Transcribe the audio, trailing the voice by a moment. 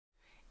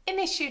In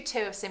issue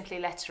 2 of Simply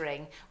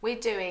Lettering, we're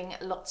doing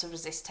lots of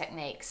resist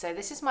techniques. So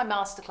this is my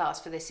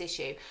masterclass for this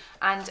issue.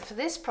 And for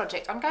this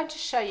project, I'm going to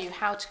show you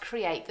how to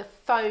create the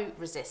faux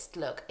resist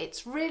look.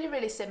 It's really,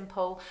 really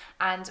simple.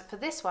 And for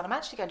this one, I'm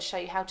actually going to show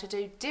you how to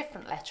do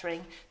different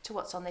lettering to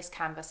what's on this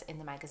canvas in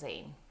the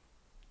magazine.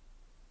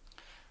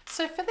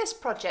 So for this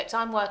project,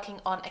 I'm working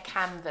on a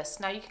canvas.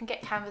 Now you can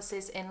get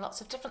canvases in lots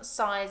of different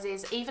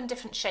sizes, even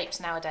different shapes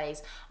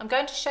nowadays. I'm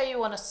going to show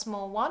you on a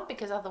small one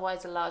because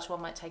otherwise a large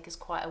one might take us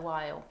quite a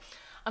while.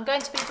 I'm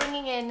going to be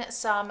bringing in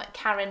some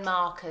Carin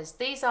markers.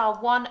 These are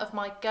one of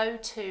my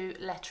go-to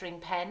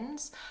lettering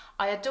pens.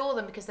 I adore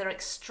them because they're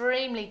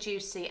extremely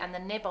juicy and the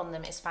nib on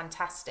them is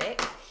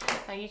fantastic.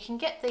 Now you can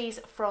get these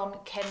from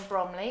Ken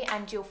Bromley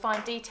and you'll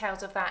find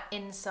details of that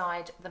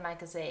inside the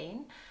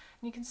magazine.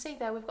 You can see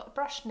there we've got a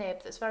brush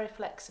nib that's very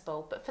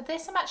flexible, but for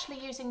this I'm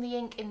actually using the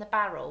ink in the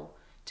barrel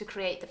to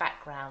create the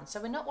background,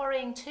 so we're not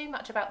worrying too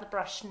much about the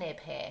brush nib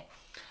here.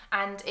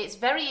 And it's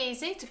very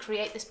easy to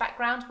create this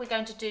background. We're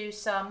going to do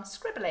some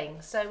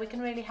scribbling, so we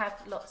can really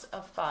have lots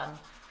of fun.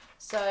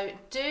 So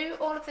do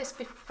all of this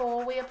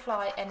before we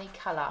apply any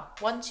colour.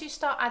 Once you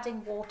start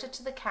adding water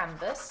to the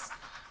canvas,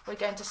 we're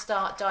going to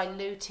start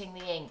diluting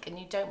the ink, and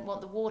you don't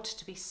want the water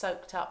to be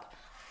soaked up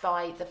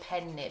by the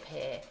pen nib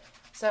here.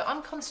 So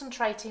I'm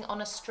concentrating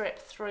on a strip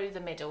through the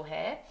middle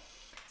here.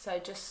 So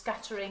just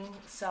scattering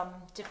some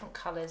different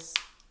colours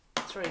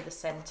through the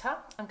centre.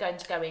 I'm going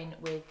to go in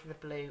with the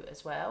blue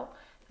as well.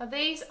 Now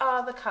these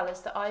are the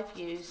colours that I've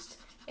used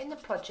in the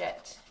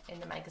project in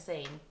the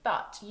magazine,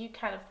 but you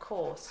can of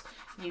course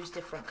use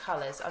different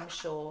colours. I'm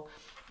sure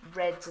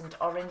reds and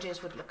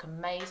oranges would look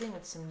amazing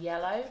with some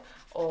yellow,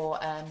 or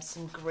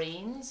some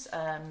greens,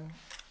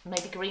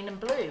 maybe green and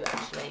blue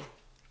actually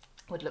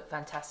would look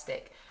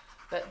fantastic.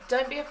 But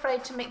don't be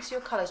afraid to mix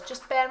your colours.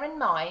 Just bear in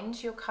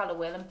mind your colour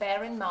wheel and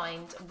bear in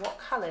mind what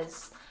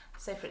colours,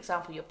 say for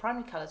example your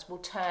primary colours, will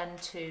turn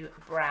to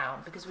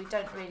brown, because we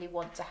don't really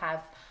want to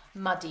have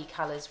muddy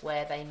colours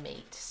where they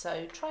meet.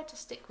 So try to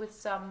stick with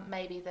some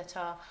maybe that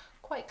are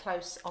quite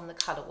close on the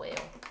colour wheel.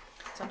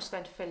 So I'm just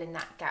going to fill in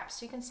that gap.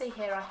 So you can see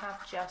here I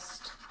have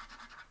just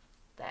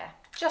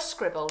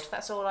scribbled.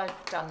 That's all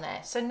I've done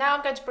there. So now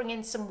I'm going to bring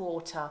in some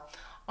water.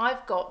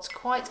 I've got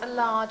quite a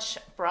large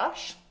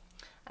brush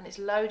and it's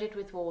loaded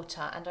with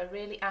water, and I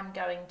really am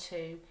going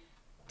to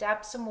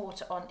dab some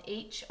water on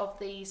each of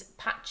these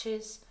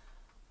patches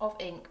of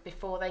ink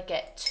before they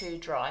get too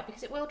dry,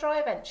 because it will dry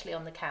eventually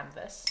on the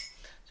canvas.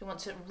 So we want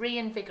to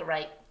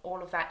reinvigorate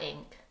all of that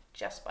ink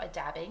just by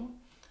dabbing.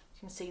 You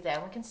can see there,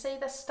 and we can see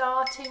they're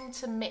starting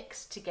to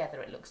mix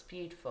together. It looks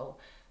beautiful.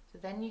 So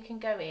then you can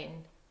go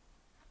in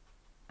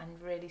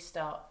and really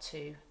start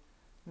to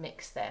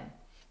mix them.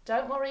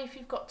 Don't worry if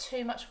you've got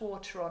too much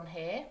water on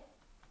here.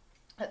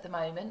 At the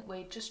moment,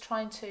 we're just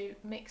trying to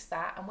mix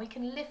that, and we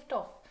can lift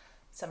off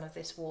some of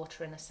this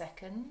water in a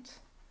second.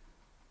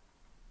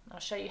 I'll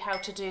show you how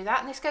to do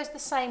that, and this goes the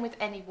same with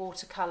any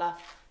watercolour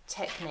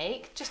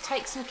technique. Just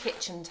take some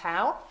kitchen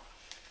towel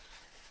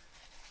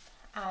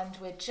and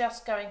we're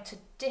just going to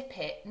dip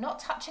it, not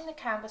touching the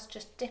canvas,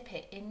 just dip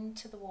it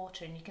into the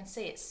water, and you can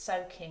see it's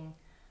soaking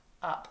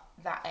up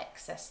that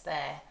excess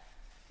there.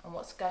 And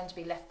what's going to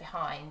be left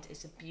behind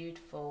is a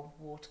beautiful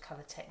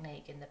watercolour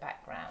technique in the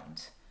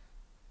background.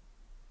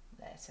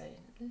 There, so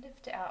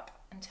lift it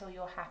up until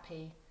you're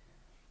happy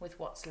with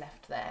what's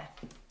left there.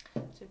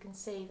 So you can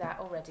see that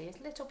already it's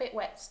a little bit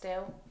wet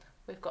still.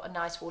 We've got a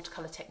nice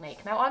watercolour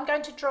technique. Now I'm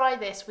going to dry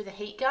this with a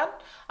heat gun.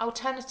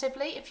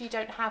 Alternatively, if you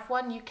don't have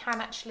one, you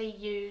can actually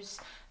use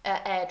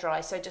air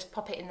dry. So just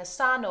pop it in the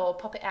sun or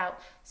pop it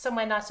out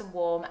somewhere nice and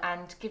warm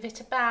and give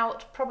it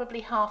about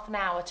probably half an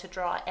hour to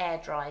dry,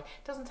 air dry.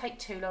 It doesn't take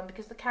too long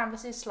because the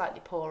canvas is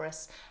slightly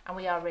porous and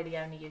we are really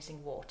only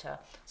using water.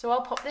 So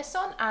I'll pop this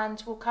on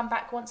and we'll come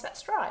back once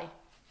that's dry.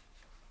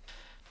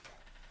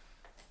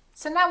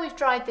 So now we've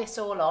dried this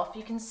all off,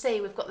 you can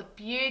see we've got the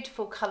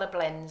beautiful colour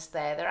blends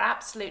there. They're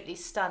absolutely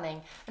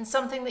stunning, and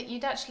something that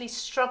you'd actually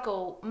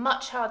struggle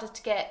much harder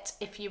to get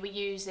if you were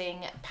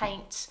using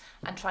paint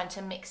and trying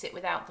to mix it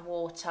without the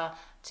water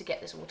to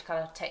get this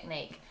watercolour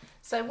technique.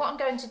 So what I'm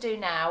going to do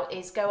now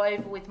is go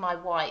over with my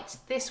white.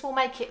 This will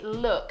make it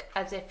look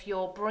as if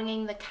you're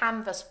bringing the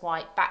canvas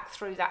white back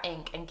through that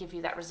ink and give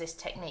you that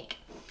resist technique.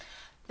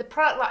 The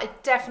product that I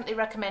definitely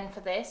recommend for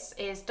this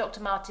is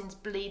Dr. Martens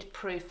Bleed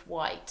Proof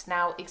White.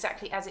 Now,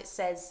 exactly as it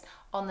says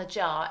on the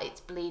jar,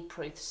 it's bleed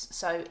proof.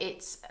 So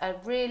it's a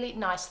really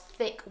nice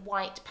thick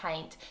white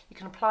paint. You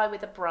can apply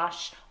with a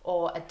brush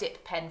or a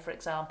dip pen, for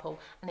example,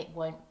 and it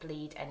won't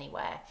bleed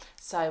anywhere.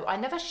 So I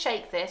never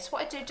shake this.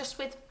 What I do just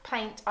with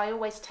paint, I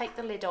always take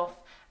the lid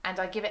off and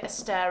I give it a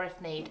stir if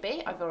need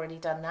be. I've already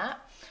done that.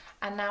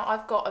 And now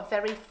I've got a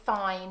very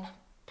fine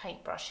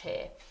paintbrush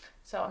here.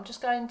 So I'm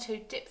just going to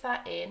dip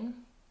that in.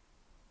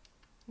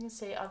 You can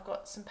see I've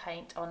got some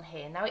paint on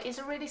here. Now it is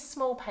a really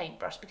small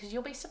paintbrush because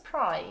you'll be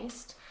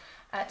surprised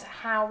at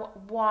how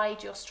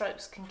wide your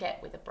strokes can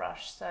get with a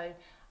brush. So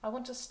I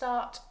want to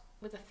start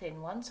with a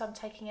thin one, so I'm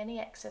taking any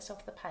excess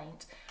off the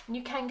paint. And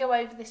you can go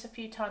over this a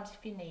few times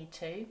if you need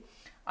to.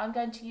 I'm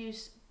going to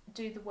use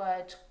do the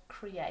word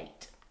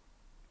create.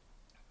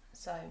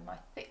 So my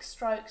thick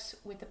strokes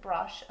with the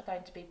brush are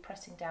going to be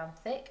pressing down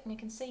thick, and you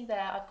can see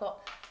there I've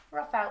got a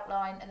rough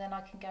outline, and then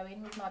I can go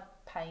in with my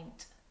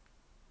paint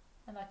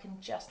and I can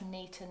just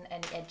neaten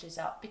any edges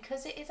up.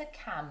 Because it is a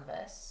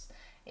canvas,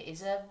 it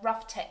is a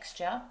rough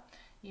texture,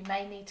 you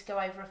may need to go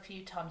over a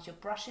few times. Your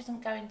brush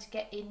isn't going to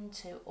get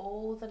into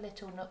all the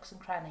little nooks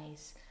and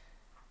crannies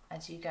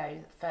as you go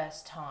the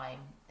first time.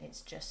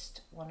 It's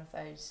just one of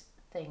those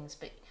things.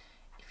 But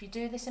if you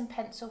do this in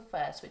pencil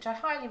first, which I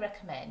highly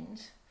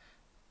recommend,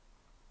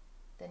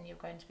 then you're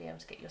going to be able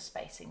to get your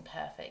spacing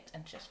perfect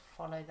and just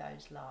follow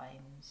those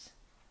lines.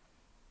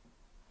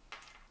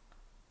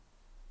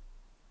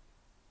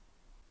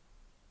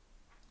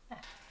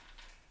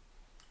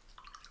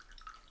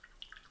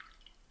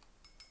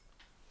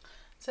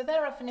 So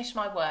there I've finished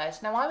my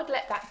words. Now I would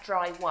let that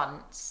dry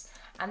once,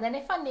 and then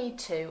if I need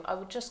to, I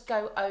would just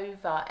go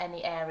over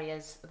any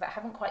areas that I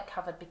haven't quite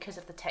covered because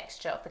of the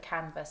texture of the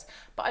canvas.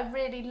 But I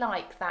really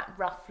like that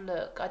rough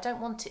look. I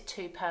don't want it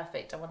too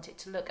perfect. I want it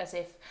to look as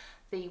if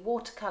the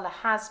watercolour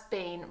has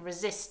been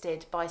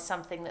resisted by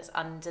something that's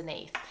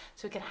underneath.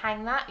 So we can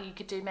hang that. You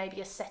could do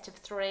maybe a set of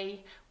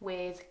 3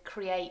 with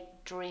create,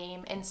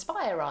 dream,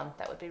 inspire on.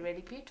 That would be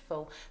really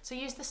beautiful. So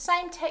use the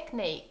same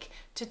technique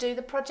to do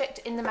the project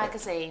in the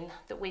magazine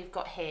that we've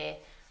got here,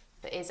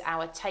 that is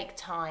our Take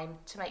Time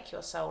to Make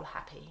Your Soul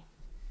Happy.